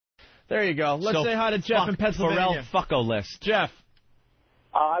There you go. Let's say hi to Jeff in Pennsylvania. Ferrall fucko list. Jeff.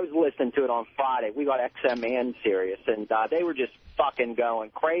 I was listening to it on Friday. We got XM and Sirius, and they were just fucking going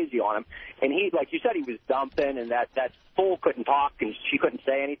crazy on him. And he, like you said, he was dumping, and that fool couldn't talk, and she couldn't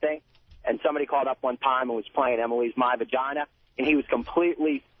say anything. And somebody called up one time and was playing Emily's My Vagina, and he was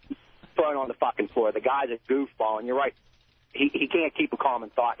completely thrown on the fucking floor. The guy's a goofball, and you're right. He can't keep a common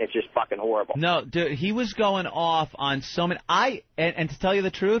thought. It's just fucking horrible. No, dude, he was going off on so many. And to tell you the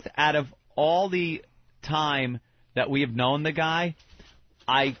truth, out of all the time that we have known the guy,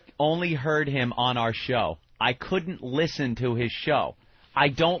 I only heard him on our show. I couldn't listen to his show. I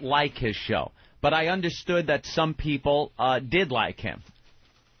don't like his show. But I understood that some people did like him.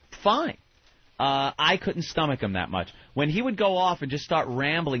 Fine. I couldn't stomach him that much. When he would go off and just start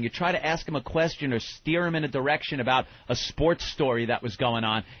rambling, you try to ask him a question or steer him in a direction about a sports story that was going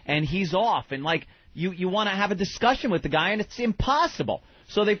on, and he's off. And, like, you want to have a discussion with the guy, and it's impossible.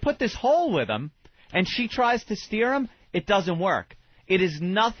 So they put this hole with him, and she tries to steer him. It doesn't work. It is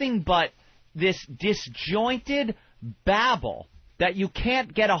nothing but this disjointed babble that you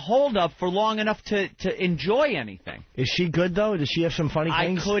can't get a hold of for long enough to enjoy anything. Is she good, though? Does she have some funny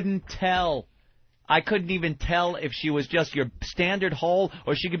things? I couldn't tell. I couldn't even tell if she was just your standard hole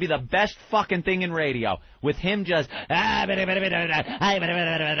or she could be the best fucking thing in radio. With him just, shake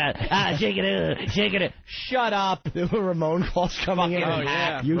it. Shut up. There were Ramon calls coming in. Oh,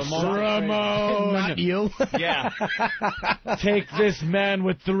 yeah. You Ramon. Not you. Yeah. Take this man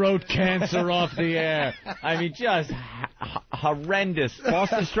with throat cancer off the air. I mean, just horrendous.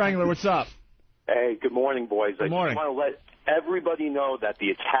 Boston Strangler, what's up? Hey, good morning, boys. Good morning. I just want to let everybody know that the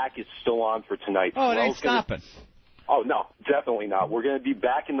attack is still on for tonight. Oh, it ain't stopping. Oh, no, definitely not. We're going to be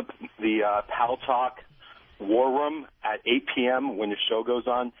back in the Pal Talk War Room at 8 p.m. when the show goes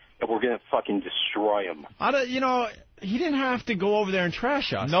on, and we're going to fucking destroy him. He didn't have to go over there and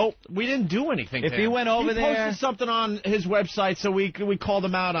trash us. Nope. We didn't do anything If to he him. went over there... He posted something on his website, so we called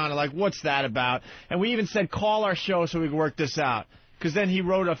him out on it, like, what's that about? And we even said, call our show so we can work this out. Because then he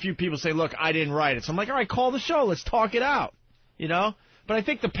wrote a few people say, look, I didn't write it. So I'm like, all right, call the show. Let's talk it out. You know? But I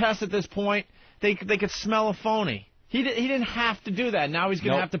think the press at this point, they could smell a phony. He didn't have to do that. Now he's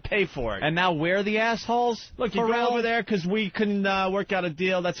going to have to pay for it. And now we're the assholes? Look, you go over there because we couldn't work out a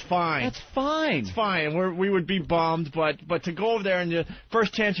deal. That's fine. That's fine. It's fine. We would be bummed. But to go over there and the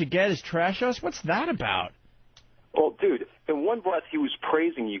first chance you get is trash us? What's that about? Well, dude, in one breath he was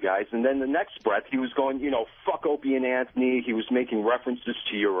praising you guys, and then the next breath he was going, fuck Opie and Anthony. He was making references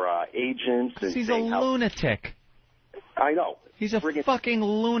to your agents. And he's a lunatic. I know. He's a fucking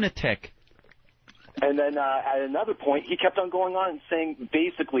lunatic. And then at another point, he kept on going on and saying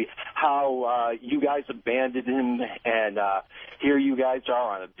basically how you guys abandoned him, and here you guys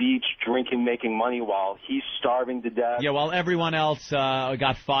are on a beach drinking, making money while he's starving to death. Yeah, while everyone else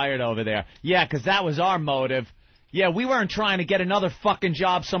got fired over there. Yeah, because that was our motive. Yeah, we weren't trying to get another fucking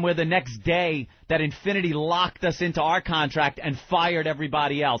job somewhere the next day that Infinity locked us into our contract and fired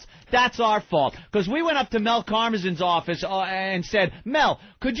everybody else. That's our fault. Because we went up to Mel Karmazin's office and said, Mel,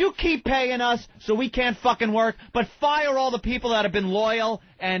 could you keep paying us so we can't fucking work, but fire all the people that have been loyal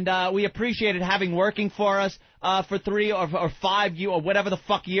and we appreciated having working for us for 3 or 5 years or whatever the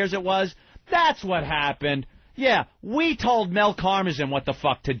fuck years it was? That's what happened. Yeah, we told Mel Karmazin what the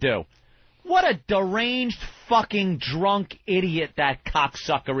fuck to do. What a deranged fucking drunk idiot that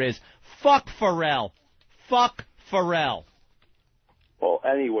cocksucker is. Fuck Ferrall. Fuck Ferrall. Well,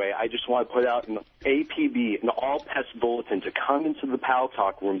 anyway, I just want to put out an APB, an all-pest bulletin, to come into the Pal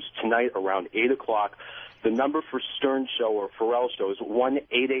Talk rooms tonight around 8 o'clock. The number for Stern Show or Ferrall Show is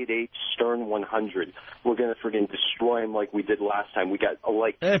 1-888-STERN-100. We're going to friggin' destroy him like we did last time. We got,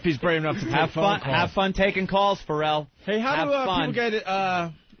 if he's brave enough to take phone calls. Have fun taking calls, Ferrall. Hey, how do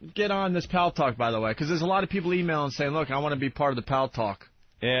people get on this Pal Talk, by the way? Because there's a lot of people emailing saying, look, I want to be part of the Pal Talk.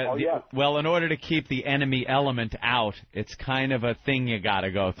 Well, in order to keep the enemy element out, it's kind of a thing you got to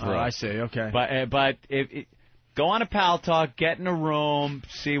go through. Oh, I see. Okay. But go on a Pal Talk, get in a room,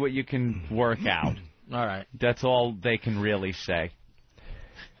 see what you can work out. All right. That's all they can really say.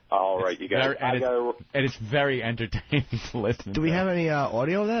 All right, you guys. And it's very entertaining to listen to. Do we have any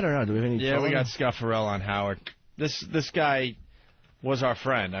audio of that or no? Do we have any? Yeah, we got Scott Ferrall on Howard. This guy was our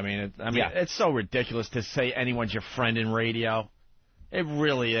friend. I mean, it's so ridiculous to say anyone's your friend in radio. It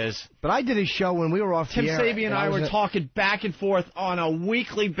really is. But I did a show when we were off Tim the air. Sabi and I were talking back and forth on a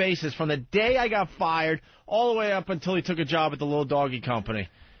weekly basis from the day I got fired all the way up until he took a job at the Little Doggy Company.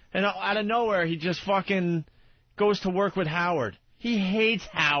 And out of nowhere, he just fucking goes to work with Howard. He hates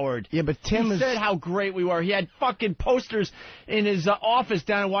Howard. Yeah, but Tim said how great we were. He had fucking posters in his office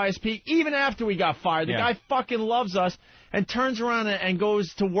down at YSP even after we got fired. The guy fucking loves us. and turns around and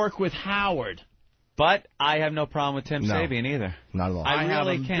goes to work with Howard. But I have no problem with Tim No. Sabean either. Not at all. I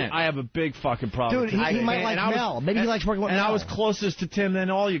really can't. I have a big fucking problem. Dude, with Tim. he might like Mel. Maybe he likes working with Mel. And I was closest to Tim than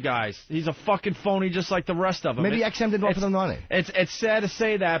all you guys. He's a fucking phony just like the rest of them. Maybe XM didn't offer them money. It's sad to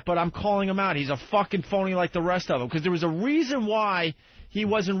say that, but I'm calling him out. He's a fucking phony like the rest of them because there was a reason why he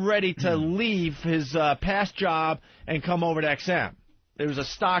wasn't ready to leave his past job and come over to XM. There was a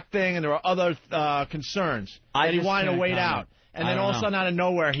stock thing and there were other concerns. And he wanted to wait out. And then all of a sudden, out of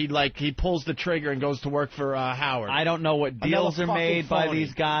nowhere, he pulls the trigger and goes to work for Howard. I don't know what deals are made by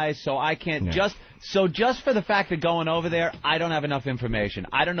these guys, so I can't just for the fact of going over there, I don't have enough information.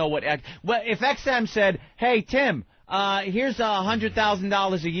 I don't know what. Well, if XM said, "Hey Tim, here's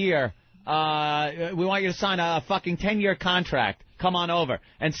 $100,000 a year. We want you to sign a fucking 10-year contract. Come on over."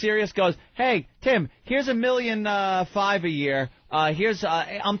 And Sirius goes, "Hey Tim, here's $1.5 million a year. Here's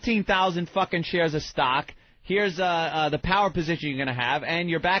umpteen thousand fucking shares of stock. Here's the power position you're going to have, and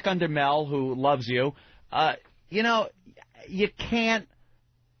you're back under Mel, who loves you." You can't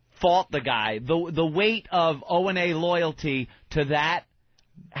fault the guy. The weight of O&A loyalty to that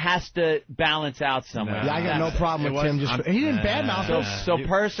has to balance out somewhere. Yeah, I got no problem with Tim. He didn't badmouth us. So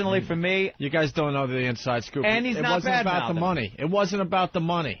personally, for me, you guys don't know the inside scoop. And he's not wasn't about the money. It wasn't about the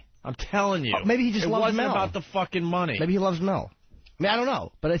money. I'm telling you. Maybe he just loves Mel. It wasn't about the fucking money. Maybe he loves Mel. I mean, I don't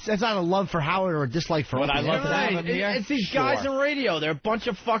know, but it's not a love for Howard or a dislike for. What I love it's these guys in radio. They're a bunch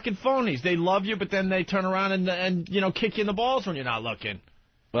of fucking phonies. They love you, but then they turn around and kick you in the balls when you're not looking.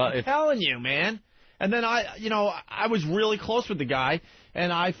 Well, I'm telling you, man. And then I was really close with the guy,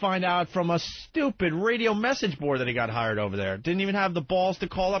 and I find out from a stupid radio message board that he got hired over there. Didn't even have the balls to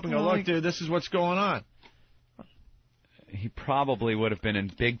call up and go, "Look, dude, this is what's going on." He probably would have been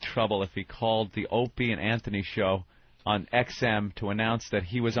in big trouble if he called the Opie and Anthony show on XM to announce that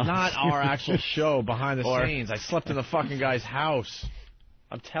he was on. Not our actual show, behind the scenes. I slept in the fucking guy's house.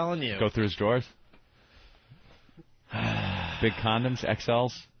 I'm telling you. Go through his drawers. Big condoms,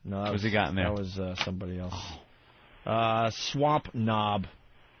 XLs. No, what was he got in there? That was somebody else. Swamp Knob.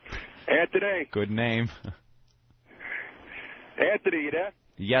 Anthony. Good name. Anthony, you there?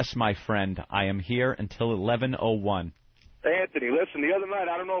 Yes, my friend. I am here until 11:01. Anthony, listen, the other night,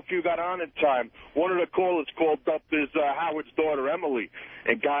 I don't know if you got on in time, one of the callers called up his Howard's daughter, Emily,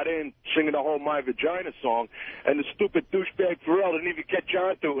 and got in singing the whole My Vagina song, and the stupid douchebag Ferrall didn't even catch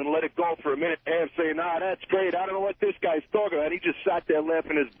on to it and let it go for a minute and say, "Nah, that's great. I don't know what this guy's talking about." He just sat there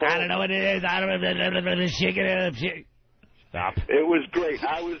laughing his butt. I don't know what it is. I don't know. Shake it up. Stop. It was great.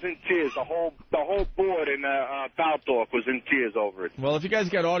 I was in tears. The whole board in Foul Talk was in tears over it. Well, if you guys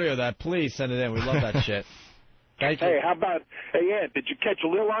got audio of that, please send it in. We love that shit. Thank you. Hey, how about, Aunt, did you catch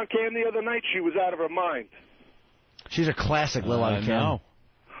Lil on cam the other night? She was out of her mind. She's a classic Lil on cam. No.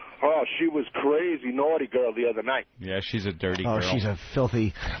 Oh, she was crazy naughty girl the other night. Yeah, she's a dirty girl. Oh, she's a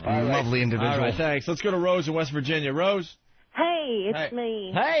filthy, lovely individual. All right, thanks. Let's go to Rose in West Virginia. Rose? Hey, it's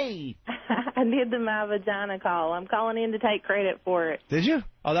me. Hey! I did the My Vagina call. I'm calling in to take credit for it. Did you?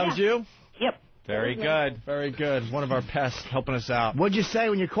 Oh, that was you? Yep. Very good. Very good. One of our pests helping us out. What'd you say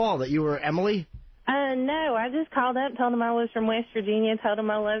when you called? That you were Emily? No, I just called up, told them I was from West Virginia, told them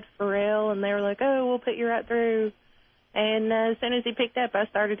I loved Ferrall, and they were like, "Oh, we'll put you right through." And as soon as he picked up, I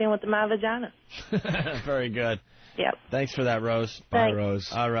started in with the My Vagina. Very good. Yep. Thanks for that, Rose. Thanks. Bye, Rose.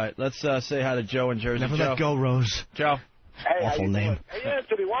 All right, let's say hi to Joe in Jersey. Never Joe. let go, Rose. Joe. Hey, Awful name. Hey,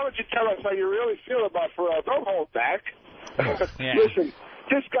 Anthony, why don't you tell us how you really feel about Ferrall? Don't hold back. Yeah. Listen,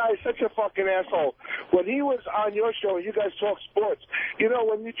 this guy is such a fucking asshole. When he was on your show and you guys talk sports, you know,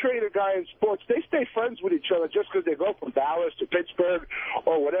 when you trade a guy in sports, they stay friends with each other just because they go from Dallas to Pittsburgh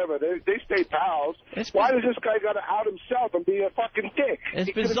or whatever. They stay pals. Why does this guy got to out himself and be a fucking dick?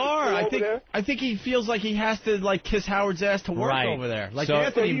 It's bizarre. I think he feels like he has to kiss Howard's ass to work over there, like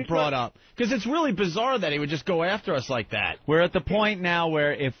Anthony brought up. Because it's really bizarre that he would just go after us like that. We're at the point now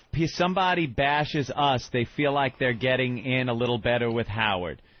where if somebody bashes us, they feel like they're getting in a little better with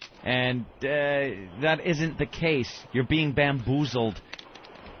Howard. And that isn't the case. You're being bamboozled.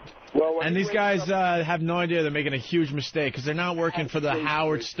 Well, and these guys have no idea they're making a huge mistake because they're not working for the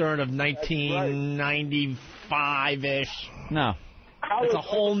Howard Stern of 1995-ish. No. It's a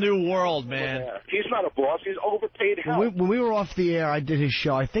whole new world, man. He's not a boss. He's overpaid hell. When we were off the air, I did his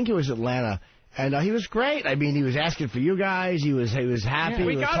show. I think it was Atlanta. And he was great. I mean, he was asking for you guys. He was happy. Yeah,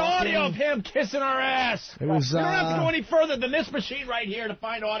 we got audio of him kissing our ass. It was, you don't have to go any further than this machine right here to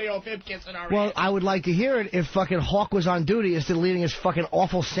find audio of him kissing our ass. Well, I would like to hear it if fucking Hawk was on duty instead of leaving his fucking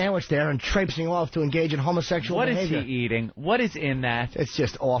awful sandwich there and traipsing off to engage in homosexual behavior. What is he eating? What is in that? It's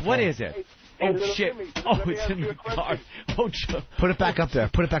just awful. What is it? Oh, shit. Oh, it's in the car. Oh, put it back up there.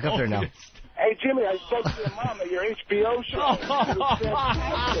 Put it back up there now. Hey, Jimmy, I spoke to your mom at your HBO show. It was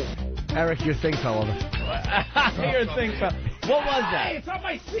fantastic. Eric, your thing fell over. Your thing fell. What was that? It's on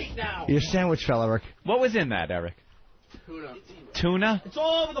my seat now. Your sandwich fell, Eric. What was in that, Eric? Tuna? It's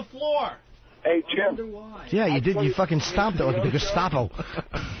all over the floor. Hey, Jim. Yeah, you did. You fucking stomped it like the Gestapo.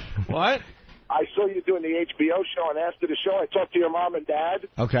 What? I saw you doing the HBO show, and after the show, I talked to your mom and dad.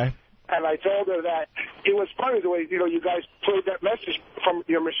 Okay. And I told her that it was funny the way, you guys played that message from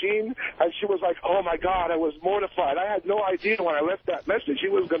your machine. And she was like, oh, my God, I was mortified. I had no idea when I left that message she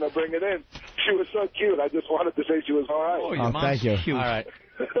was going to bring it in. She was so cute. I just wanted to say she was all right. Oh, your mom's thank you. Cute. All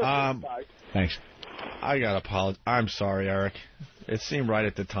right. Thanks. I got to apologize. I'm sorry, Eric. It seemed right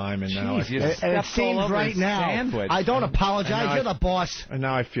at the time, and now Jeez, And it seems right now. Sandwich. I don't apologize. You're the boss. and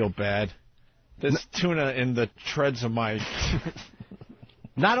now I feel bad. There's tuna in the treads of my...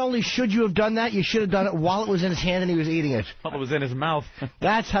 Not only should you have done that, you should have done it while it was in his hand and he was eating it. While it was in his mouth.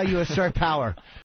 That's how you assert power.